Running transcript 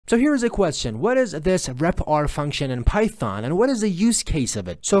So here is a question. What is this repr function in Python and what is the use case of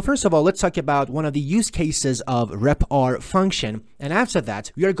it? So first of all, let's talk about one of the use cases of repr function. And after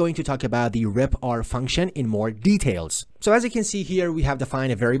that, we are going to talk about the repr function in more details. So as you can see here, we have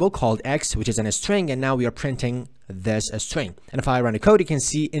defined a variable called x, which is in a string, and now we are printing this string. And if I run the code, you can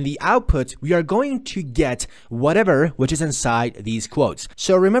see in the output, we are going to get whatever which is inside these quotes.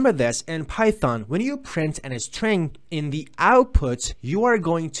 So remember this, in Python, when you print a string in the output, you are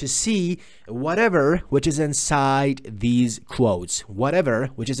going to see whatever which is inside these quotes, whatever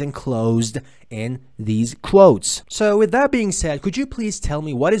which is enclosed in these quotes. So with that being said, could you please tell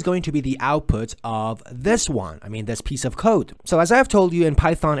me what is going to be the output of this one? I mean, this piece of code. So as I have told you in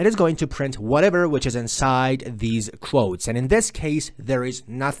Python, it is going to print whatever which is inside these quotes. And in this case, there is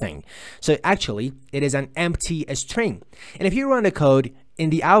nothing. So actually, it is an empty string. And if you run the code, in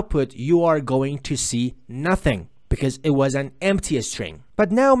the output, you are going to see nothing because it was an empty string.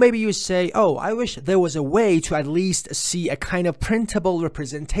 But now maybe you say, oh, I wish there was a way to at least see a kind of printable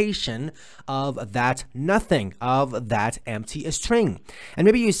representation of that nothing, of that empty string. And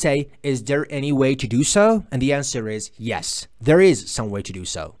maybe you say, is there any way to do so? And the answer is yes, there is some way to do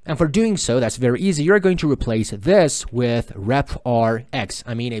so. And for doing so, that's very easy. You're going to replace this with repr x.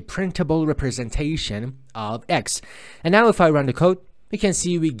 I mean, a printable representation of x. And now if I run the code, we can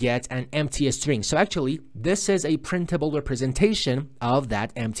see we get an empty string. So actually, this is a printable representation of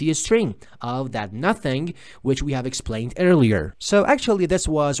that empty string, of that nothing, which we have explained earlier. So actually, this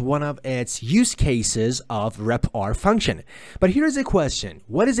was one of its use cases of repr function. But here's a question.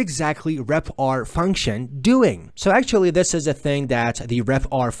 What is exactly repr function doing? So actually, this is a thing that the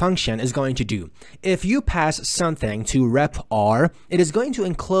repr function is going to do. If you pass something to repr, it is going to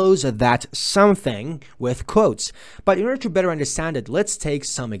enclose that something with quotes. But in order to better understand it, let's take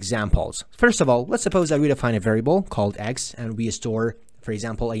some examples. First of all, let's suppose that we define a variable called x and we store, for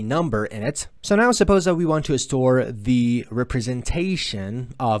example, a number in it. So now suppose that we want to store the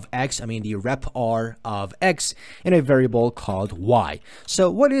representation of x, I mean the repr of x, in a variable called y.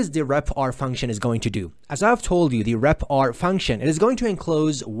 So what is the repr function is going to do? As I've told you, the repr function, it is going to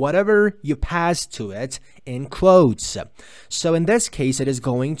enclose whatever you pass to it in quotes. So in this case, it is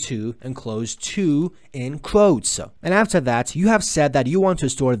going to enclose 2 in quotes. And after that, you have said that you want to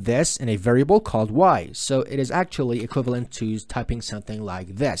store this in a variable called y. So it is actually equivalent to typing something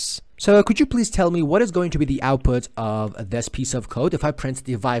like this. So could you please tell me what is going to be the output of this piece of code? If I print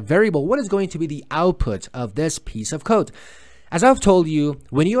the y variable, what is going to be the output of this piece of code? As I've told you,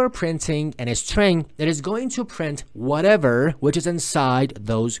 when you are printing a string, it is going to print whatever which is inside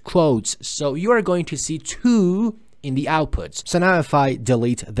those quotes. So you are going to see 2 in the outputs. So now if I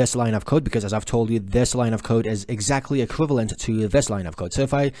delete this line of code, because as I've told you, this line of code is exactly equivalent to this line of code. So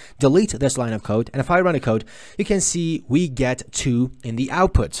if I delete this line of code and if I run a code, you can see we get 2 in the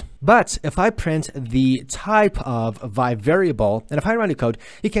output. But if I print the type of y variable, and if I run the code,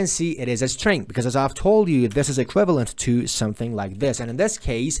 you can see it is a string, because as I've told you, this is equivalent to something like this. And in this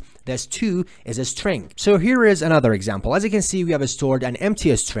case, this 2 is a string. So here is another example. As you can see, we have stored an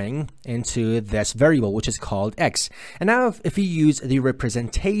empty string into this variable, which is called x. And now if we use the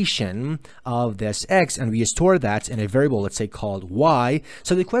representation of this x and we store that in a variable, let's say called y,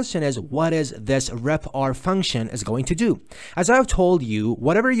 so the question is, what is this repr function is going to do? As I've told you,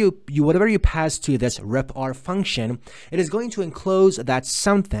 whatever you pass to this repr function, it is going to enclose that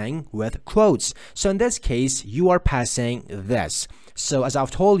something with quotes. So in this case, you are passing this. So as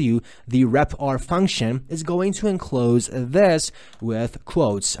I've told you, the repr function is going to enclose this with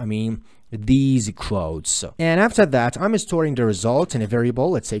quotes. I mean, these quotes. And after that, I'm storing the result in a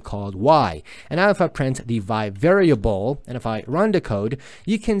variable, let's say called y. And now if I print the y variable, and if I run the code,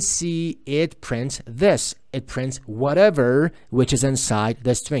 you can see it prints this. It prints whatever which is inside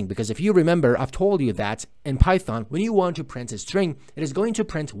the string. Because if you remember, I've told you that in Python, when you want to print a string, it is going to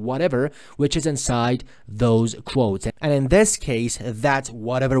print whatever which is inside those quotes. And in this case, that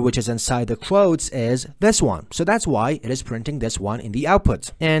whatever which is inside the quotes is this one. So that's why it is printing this one in the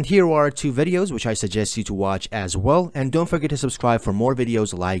output. And here are 2 videos which I suggest you to watch as well. And don't forget to subscribe for more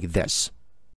videos like this.